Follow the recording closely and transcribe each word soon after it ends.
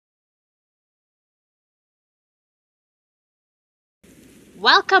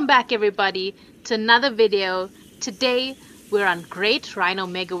Welcome back everybody to another video. Today we're on Great Rhino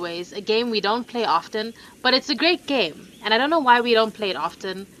Megaways, a game we don't play often, but it's a great game. And I don't know why we don't play it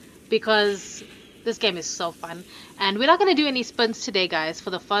often, because this game is so fun. And we're not going to do any spins today, guys,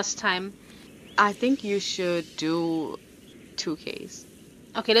 for the first time. I think you should do 2Ks.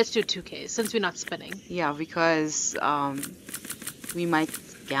 Okay, let's do 2Ks since we're not spinning. Yeah, because we might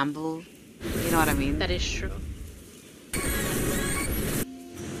gamble. You know what I mean? That is true.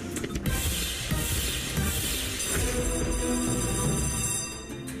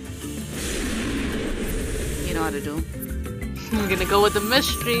 You know what to do. I'm gonna go with the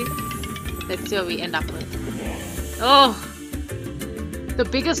mystery. Let's see what we end up with. Oh, the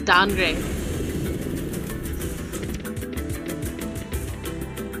biggest downgrade.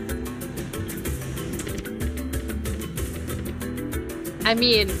 I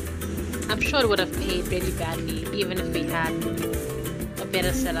mean, I'm sure it would have paid really badly even if we had a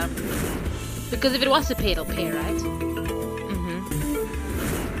better setup. Because if it wants to pay, it'll pay, right?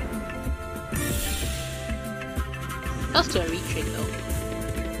 Close to a retreat though.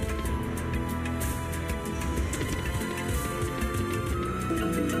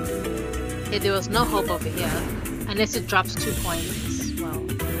 Yeah, there was no hope over here. Unless it drops 2 points. Well,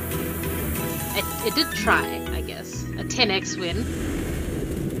 it did try, I guess. A 10x win.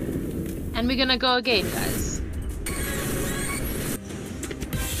 And we're gonna go again, guys.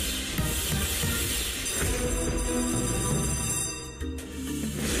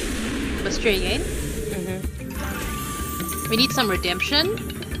 Mystery again? We need some redemption.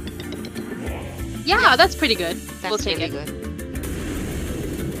 Yeah, that's pretty good. We'll take it. Good.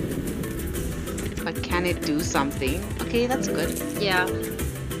 But can it do something? Okay, that's good. Yeah.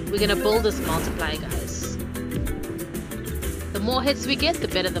 We're gonna build this multiplier, guys. The more hits we get, the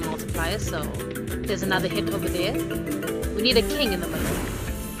better the multiplier, so there's another hit over there. We need a king in the middle.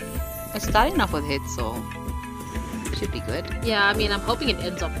 It's starting off with hits, so should be good. Yeah, I mean, I'm hoping it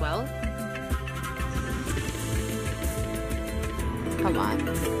ends up well. Come on.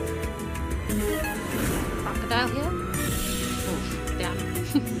 Crocodile here? Oof, damn.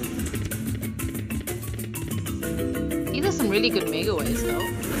 These are some really good Megaways, though.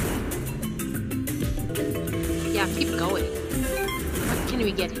 Yeah, keep going. What can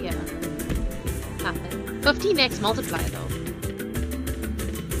we get here? Nothing. 15x multiplier, though.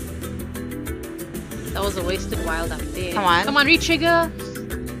 That was a wasted wild up there. Come on. Come on, re-trigger!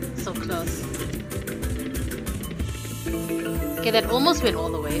 So close. Okay, that almost went all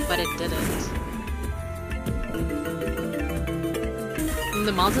the way, but it didn't. And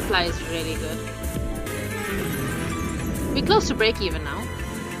the multiplier is really good. We're close to break even now.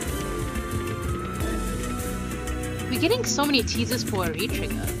 We're getting so many teasers for a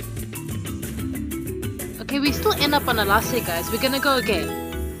re-trigger. Okay, we still end up on a last hit, guys. We're gonna go again.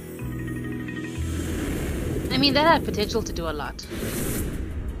 I mean, that had potential to do a lot.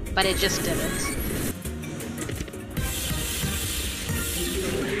 But it just didn't.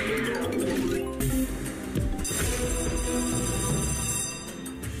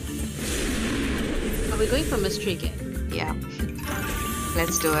 We're going for mystery again. Yeah.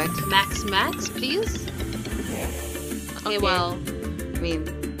 Let's do it. Max, please? Okay, well... I mean,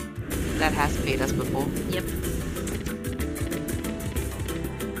 that has paid us before. Yep.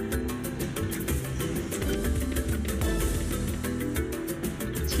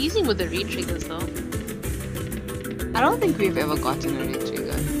 Teasing with the re-triggers though. I don't think we've ever gotten a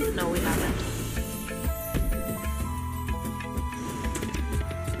re-trigger. No, we haven't.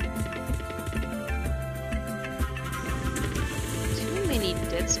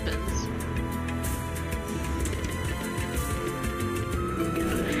 Dead spins.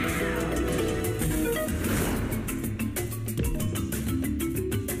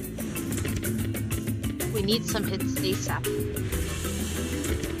 We need some hits ASAP.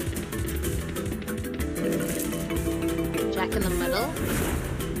 Jack in the middle.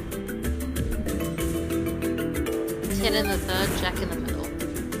 10 in the third, Jack in the middle.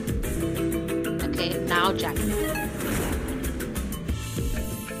 Okay, now Jack in the middle.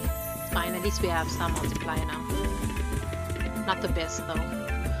 Fine, at least we have some multiplier now. Not the best though.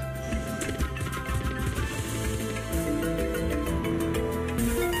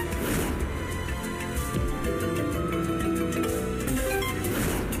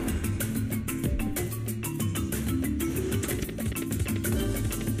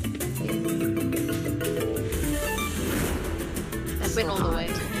 That went all the way.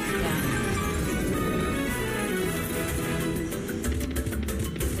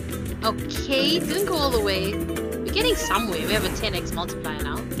 Okay, didn't go all the way. We're getting somewhere. We have a 10x multiplier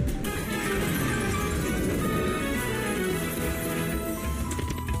now.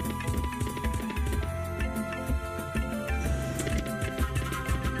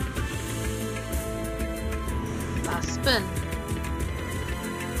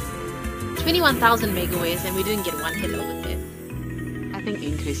 21,000 megaways and we didn't get one hit over there. I think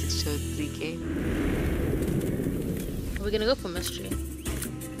increase it to 3k. We're gonna go for mystery.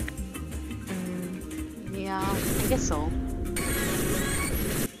 Yeah, I guess so.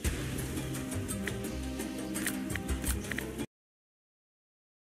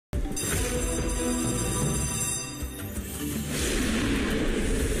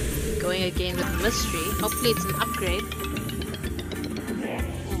 Going again with mystery. Hopefully it's an upgrade.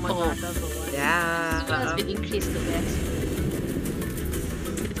 Oh my god, that's the one. Yeah. As soon as we increase the bet.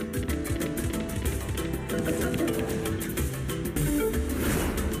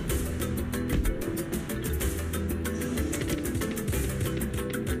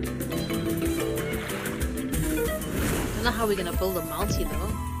 Don't know how we're gonna build a multi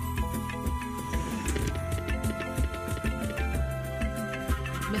though.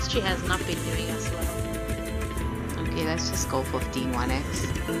 Mystery has not been doing us well. Okay, let's just go 15 1x.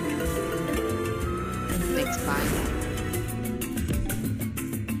 Next buy.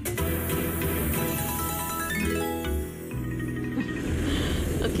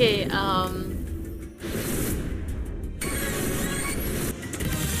 Okay,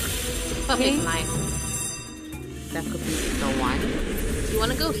 perfect line. That could be the one. Do you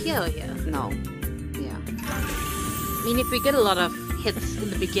wanna go here or here? No. Yeah. I mean, if we get a lot of hits in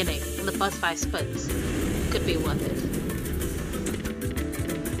the beginning, in the first 5 spins, could be worth it.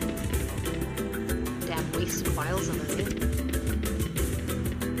 Damn, wasted files over there.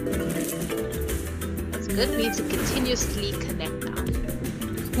 That's good. We need to continuously connect now.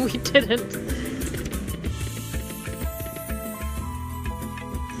 We didn't.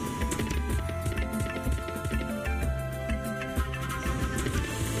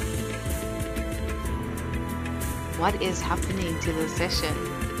 What is happening to the session?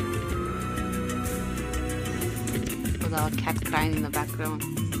 With our cat crying in the background.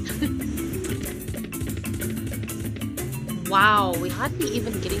 Wow, we hardly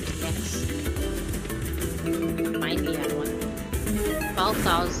even getting connects. Finally had one.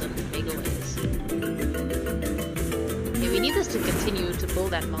 12,000 megaways. Okay, we need this to continue to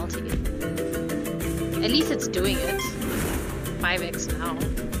build that multi. At least it's doing it. 5x now.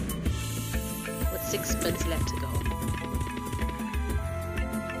 With 6 spins left to go.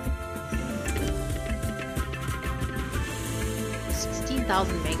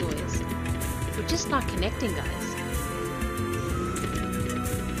 16,000 megaways. We're just not connecting, guys.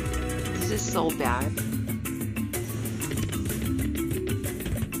 This is so bad.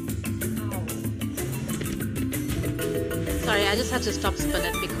 Ow. Sorry, I just had to stop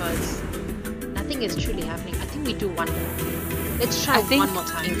spinning because nothing is truly happening. I think we do one more. Let's try one more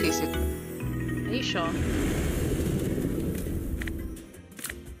time. Increase it. Are you sure?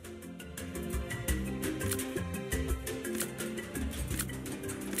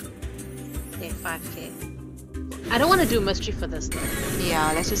 Okay, 5k. I don't want to do mystery for this though.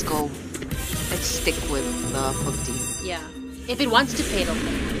 Yeah, let's just go. Let's stick with the 15. Yeah. If it wants to pay, it'll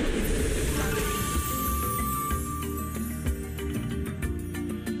pay.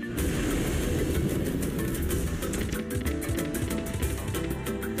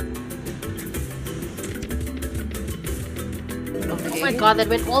 Okay. Oh my god, that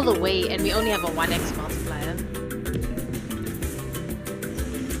went all the way and we only have a 1x multiplier.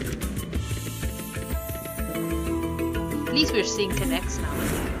 At least we're seeing connects now.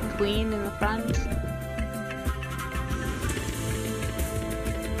 Queen in the front.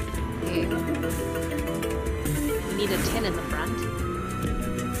 Okay. We need a 10 in the front.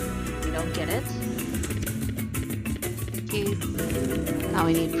 We don't get it. Okay. Now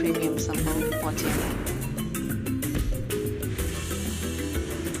we need premium symbol or 10.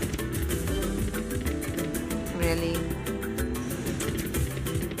 Really?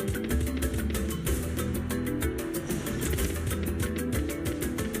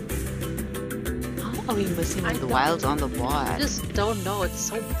 How are we missing the wilds on the board? I just don't know. It's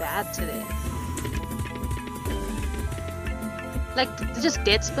so bad today. Like, just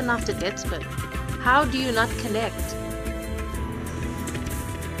dead spin after dead spin. How do you not connect?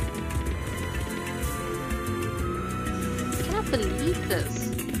 I cannot believe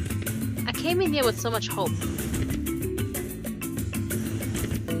this. I came in here with so much hope.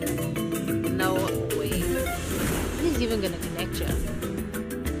 No way. Nobody's even gonna connect you.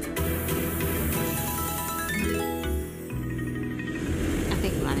 I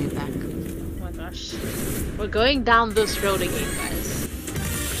think running back. Oh my gosh. We're going down this road again, guys.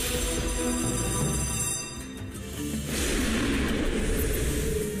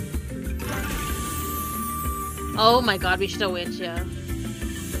 Oh my god, we should have went here.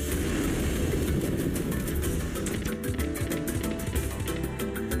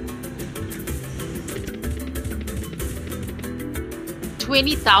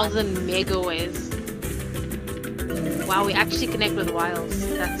 20,000 megaways. Wow, we actually connect with wilds.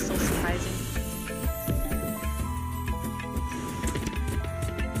 That's so surprising.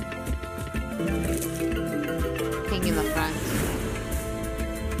 King in the front.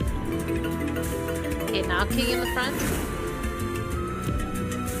 Okay, now king in the front.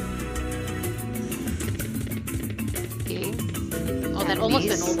 Okay. Oh, that almost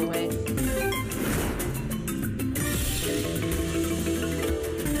went all the way.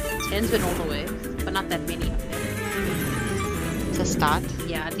 10's went all the way, but not that many of them. To start.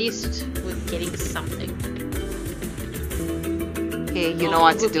 Yeah, at least we're getting something. Okay, you know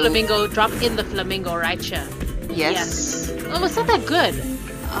what to do. Flamingo, drop in the flamingo right here. Yes. Oh, it's not that good.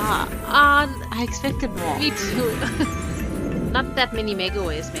 I expected more. Me too. Not that many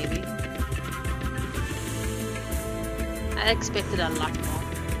megaways, maybe. I expected a lot more.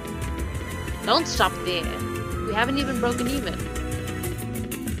 Don't stop there. We haven't even broken even.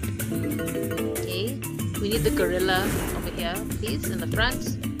 Okay, we need the gorilla over here, please, in the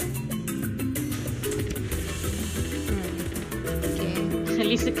front. Okay, at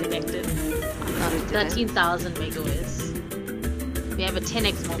least it connected. 13,000 megaways. We have a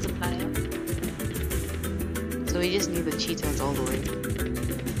 10x multiplier. So we just need the cheetahs all the way.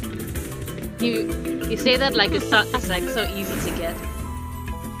 You say that like it's like so easy to get.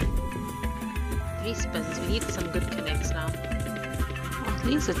 3 spins. We need some good connects now. At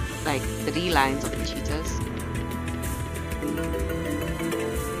least it's like 3 lines of the cheetahs.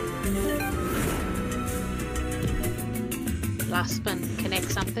 Last spin. Connect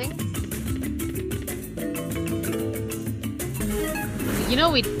something. You know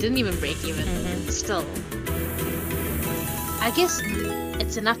we didn't even break even. Still. I guess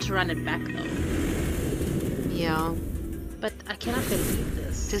it's enough to run it back though. Yeah. But I cannot believe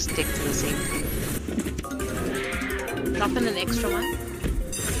this. Just stick to the same thing. Drop in an extra one.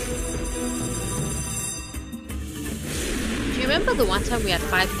 Do you remember the one time we had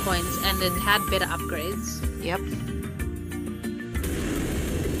 5 coins and it had better upgrades? Yep.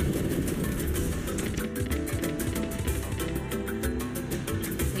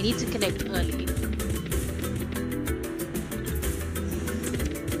 We need to connect early.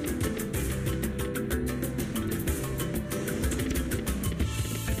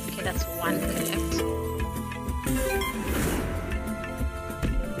 Okay, that's 1 connect.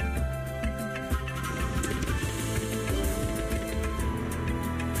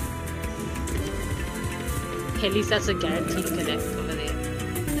 Okay, at least that's a guaranteed connect over there.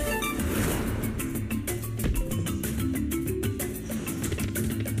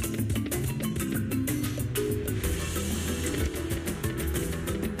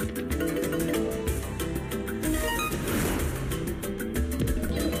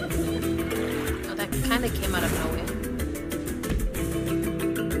 Kind of came out of nowhere.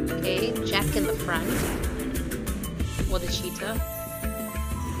 Okay, Jack in the front. Or the cheetah.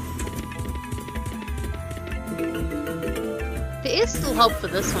 There is still hope for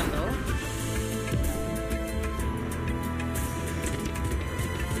this one though.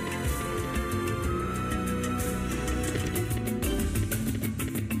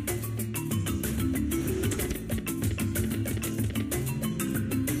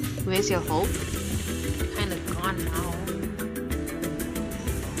 Where's your hope? Kind of gone now.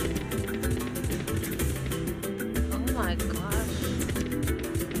 Oh my gosh.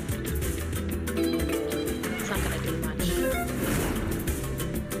 It's not gonna do much.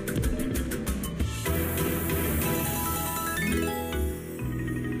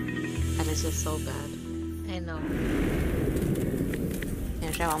 That is just so bad. I know. Can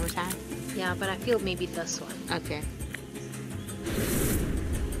you try one more time? Yeah, but I feel maybe this one. Okay.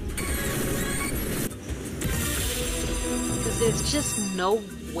 Because there's just no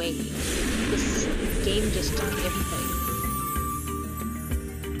way this game just took everything.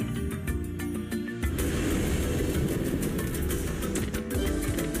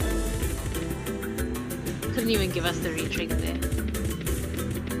 Couldn't even give us the retrigger there.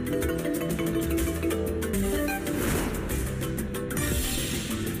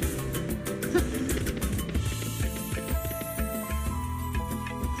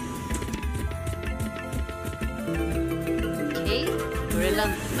 Okay, gorilla on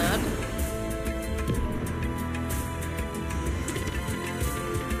the third.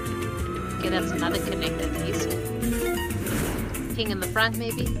 Okay, that's another connect at least. King in the front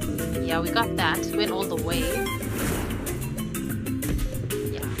maybe? Yeah, we got that. Went all the way.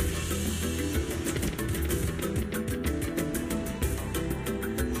 Yeah.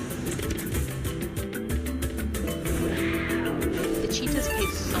 The cheetahs pay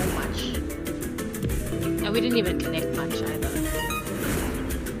so much. And we didn't even connect much either.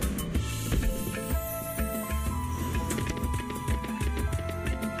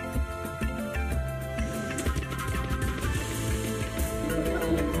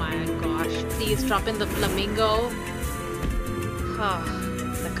 please drop in the flamingo. Oh,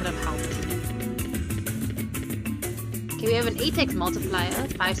 that could have helped. Okay, we have an 8x multiplier,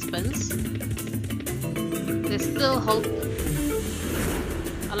 5 spins. There's still hope.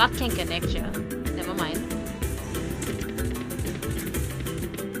 A lot can connect here. Never mind.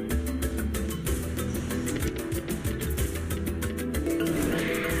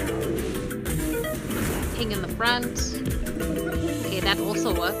 King in the front. Okay, that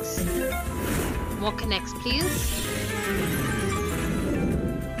also works. More connects, please.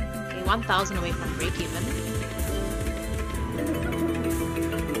 Okay, 1,000 away from break even.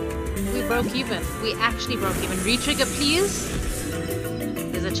 We broke even. We actually broke even. Retrigger, please.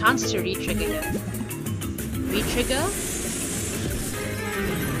 There's a chance to retrigger here. Retrigger.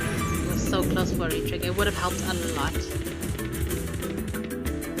 We're so close for a retrigger. It would have helped a lot.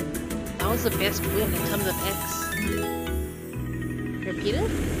 That was the best win in terms of X. Repeat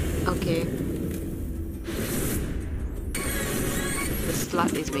it? Okay. The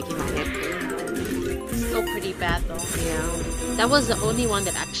slut is making my head pain. Still pretty bad though. Yeah. That was the only one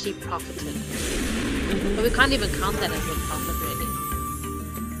that actually profited. But we can't even count that as a profit really.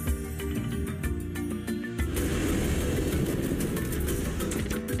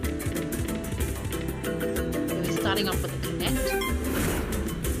 Okay, we're starting off with a connect.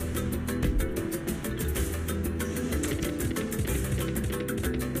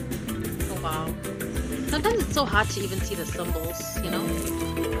 Oh wow. Sometimes it's so hard to even see the symbols, you know?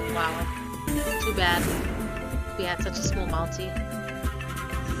 Wow. Too bad. We had such a small multi.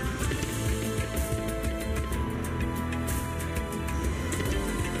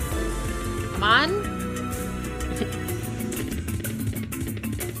 Come on!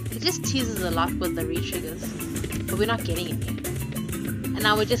 It just teases a lot with the retriggers. But we're not getting any. And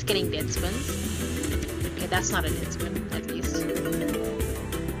now we're just getting dead spins. Okay, that's not a dead spin, at least.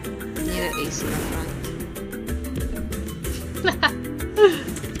 Need an ace in the front. I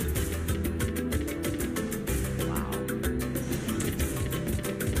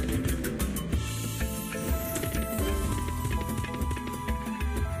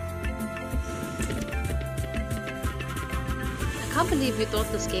can't believe we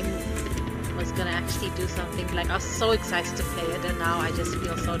thought this game was gonna actually do something. Like, I was so excited to play it and now I just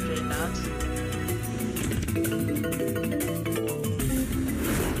feel so drained out.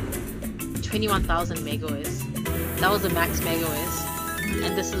 21,000 Megaways. That was the max Megaways.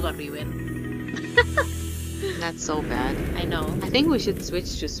 And this is what we win. That's so bad. I know. I think we should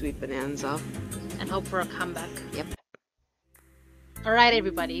switch to Sweet Bonanza. And hope for a comeback. Yep. Alright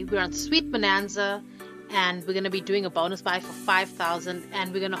everybody, we're on Sweet Bonanza. And we're going to be doing a bonus buy for 5,000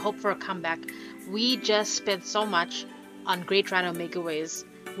 and we're going to hope for a comeback. We just spent so much on Great Rhino Megaways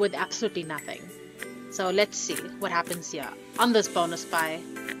with absolutely nothing. So let's see what happens here on this bonus buy.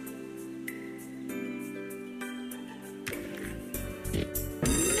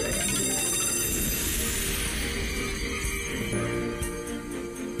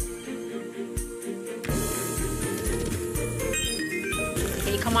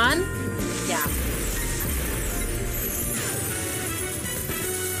 Okay, come on. Yeah.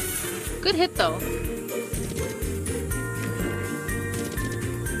 Good hit though.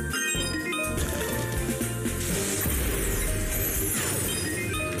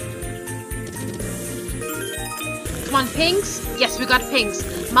 Come on, pinks. Yes, we got pinks.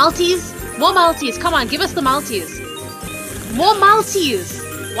 Multis. More multis. Come on, give us the multis. More multis.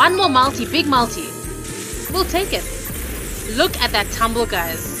 One more multi. Big multi. We'll take it. Look at that tumble,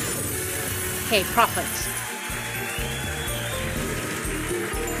 guys. Okay, profit.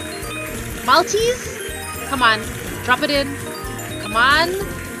 Multis? Come on. Drop it in. Come on.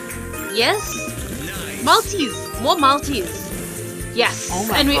 Yes. Nice. Multis. More multis. Yes. Oh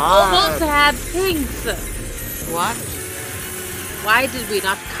my and we God. almost had pinks. What? Why did we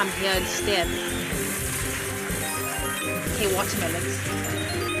not come here instead? Okay, watermelons.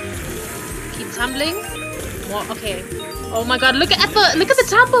 Keep tumbling. More. Okay. Oh my God! Look at the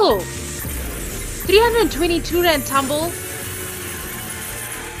tumble. 322 rand tumble.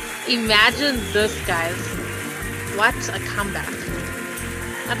 Imagine this, guys. What a comeback.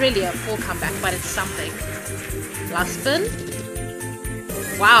 Not really a full comeback, but it's something. Last spin.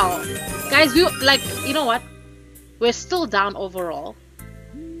 Wow. Guys, we like, you know what? We're still down overall.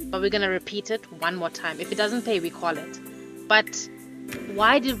 But we're gonna repeat it one more time. If it doesn't pay, we call it. But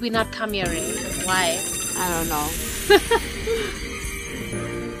why did we not come here, Ray? Why? I don't know.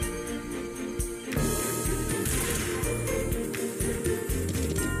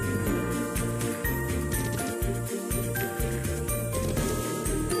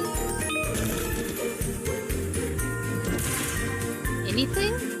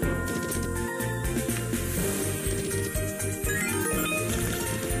 Anything?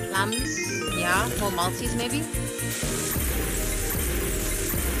 Yeah, more multis maybe.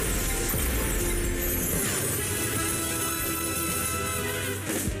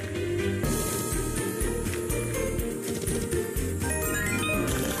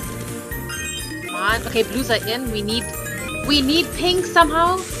 Come on. Okay, blues are in. We need pink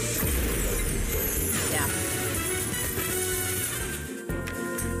somehow. Yeah.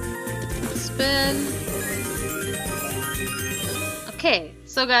 Spin. Okay,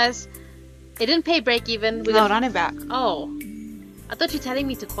 so guys, it didn't pay break even. No, run it back. Oh, I thought you were telling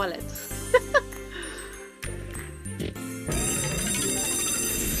me to call it.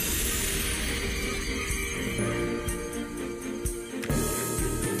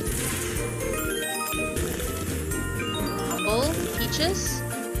 Humble, peaches.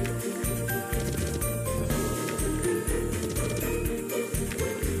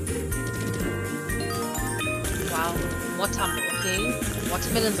 Wow, more tumble. Okay,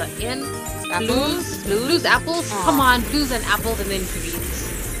 watermelons are in. Apples? Blues, apples. Aw. Come on, blues and apples, and then greens.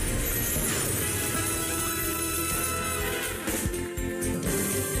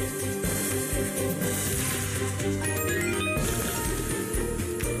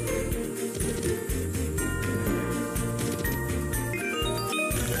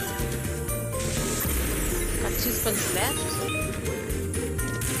 Got 2 spins left.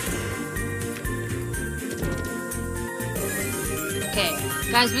 Okay,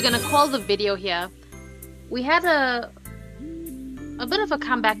 guys, we're gonna call the video here. We had a bit of a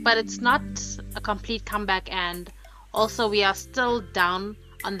comeback, but it's not a complete comeback, and also we are still down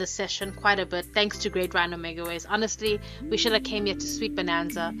on the session quite a bit thanks to great Rhino Megaways. Honestly, we should have came here to sweep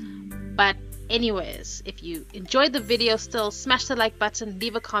Bonanza. But anyways, if you enjoyed the video still, smash the like button,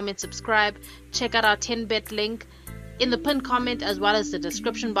 leave a comment, subscribe, check out our 10-bet link in the pinned comment as well as the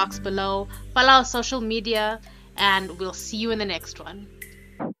description box below. Follow our social media, and we'll see you in the next one.